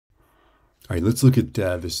All right, let's look at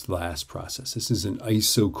this last process. This is an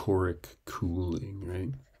isochoric cooling, right?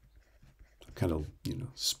 Kind of,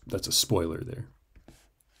 that's a spoiler there.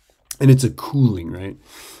 And it's a cooling, right?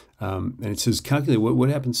 And it says calculate what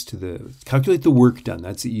happens to calculate the work done.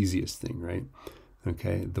 That's the easiest thing, right?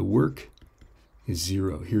 Okay, the work is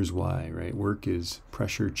 0. Here's why, right? Work is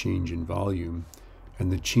pressure change in volume,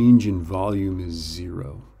 and the change in volume is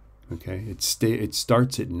 0. Okay, it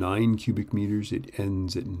starts at 9 cubic meters, it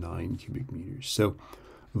ends at 9 cubic meters. So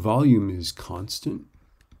volume is constant.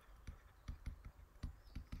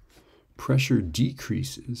 Pressure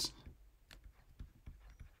decreases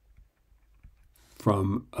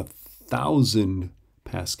from 1,000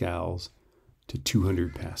 pascals to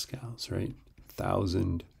 200 pascals, right?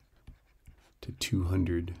 1,000 to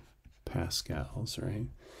 200 pascals, right?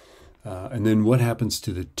 And then what happens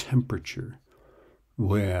to the temperature?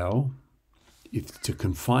 Well, if it's a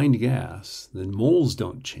confined gas, then moles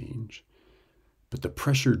don't change, but the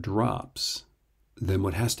pressure drops, then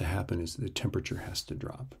what has to happen is the temperature has to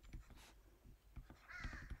drop.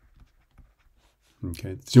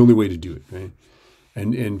 Okay, it's the only way to do it, right?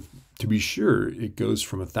 And to be sure, it goes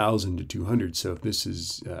from 1,000 to 200. So if this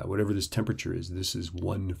is, whatever this temperature is, this is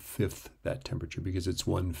 1/5 that temperature because it's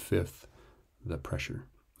 1/5 the pressure,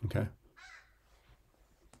 okay?